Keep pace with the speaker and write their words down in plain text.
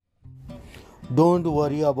Don't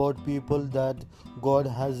worry about people that God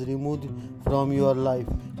has removed from your life.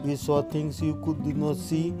 He saw things you could not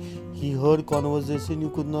see, He heard conversation you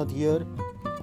could not hear,